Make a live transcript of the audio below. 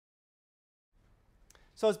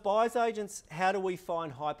So as buyer's agents, how do we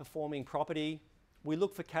find high-performing property? We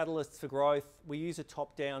look for catalysts for growth. We use a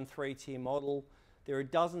top-down 3-tier model. There are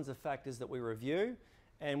dozens of factors that we review,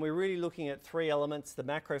 and we're really looking at 3 elements: the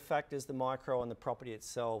macro factors, the micro, and the property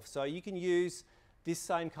itself. So you can use this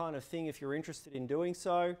same kind of thing if you're interested in doing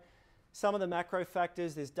so. Some of the macro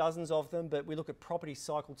factors, there's dozens of them, but we look at property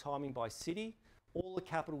cycle timing by city. All the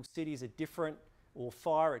capital cities are different or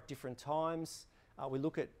fire at different times. We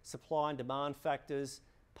look at supply and demand factors,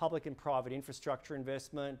 public and private infrastructure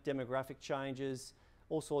investment, demographic changes,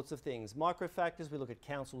 all sorts of things. Micro factors, we look at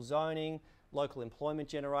council zoning, local employment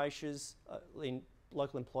generators,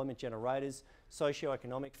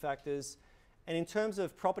 socioeconomic factors. And in terms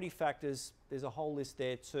of property factors, there's a whole list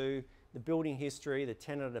there too. The building history, the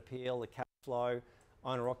tenant appeal, the cash flow,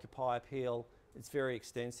 owner-occupier appeal. It's very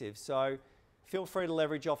extensive. So feel free to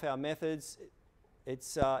leverage off our methods.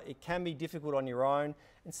 It can be difficult on your own.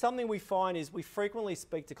 And something we find is we frequently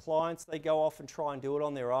speak to clients. They go off and try and do it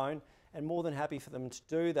on their own, and more than happy for them to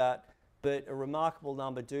do that. But a remarkable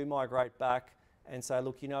number do migrate back and say,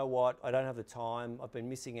 look, you know what, I don't have the time. I've been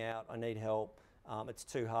missing out. I need help. It's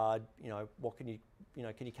too hard. What can you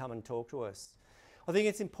come and talk to us? I think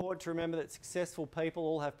it's important to remember that successful people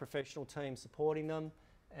all have professional teams supporting them,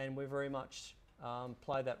 and we very much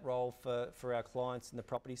play that role for our clients in the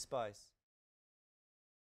property space.